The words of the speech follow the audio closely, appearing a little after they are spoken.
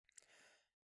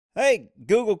Hey,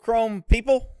 Google Chrome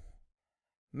people.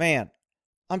 Man,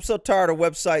 I'm so tired of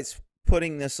websites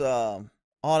putting this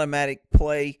automatic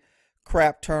play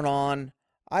crap turn on.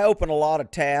 I open a lot of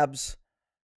tabs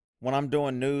when I'm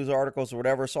doing news articles or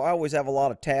whatever, so I always have a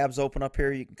lot of tabs open up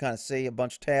here. You can kind of see a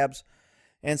bunch of tabs.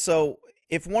 And so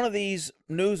if one of these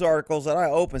news articles that I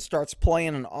open starts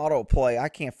playing an autoplay, I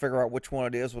can't figure out which one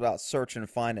it is without searching and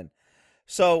finding.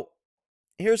 So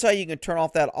here's how you can turn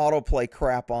off that autoplay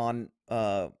crap on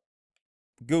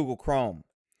Google Chrome.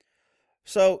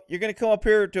 So you're going to come up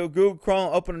here to Google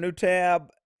Chrome, open a new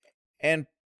tab, and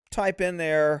type in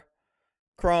there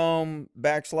Chrome /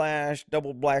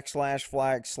 double /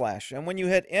 and when you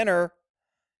hit enter,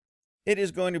 it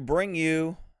is going to bring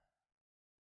you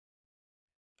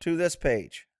to this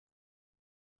page.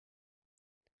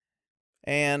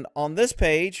 And on this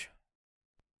page,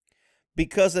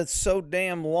 because it's so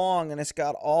damn long and it's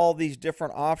got all these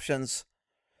different options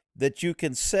that you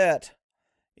can set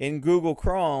in Google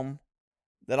Chrome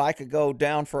that I could go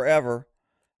down forever,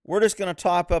 we're just going to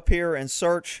type up here and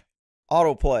search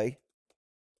autoplay.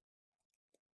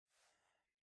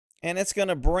 And it's going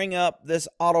to bring up this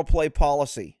autoplay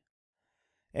policy.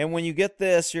 And when you get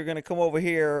this, you're going to come over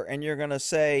here and you're going to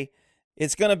say,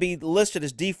 it's going to be listed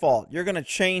as default. You're going to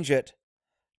change it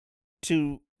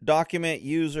to document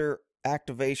user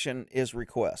activation is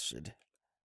requested.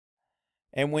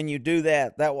 And when you do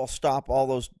that, that will stop all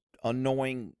those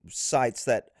annoying sites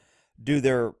that do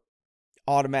their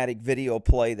automatic video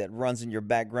play that runs in your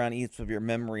background, eats of your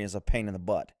memory, is a pain in the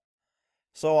butt.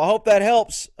 So I hope that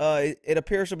helps. It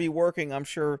appears to be working. I'm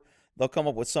sure they'll come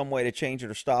up with some way to change it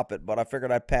or stop it, but I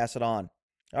figured I'd pass it on.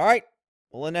 All right,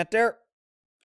 we'll end that there.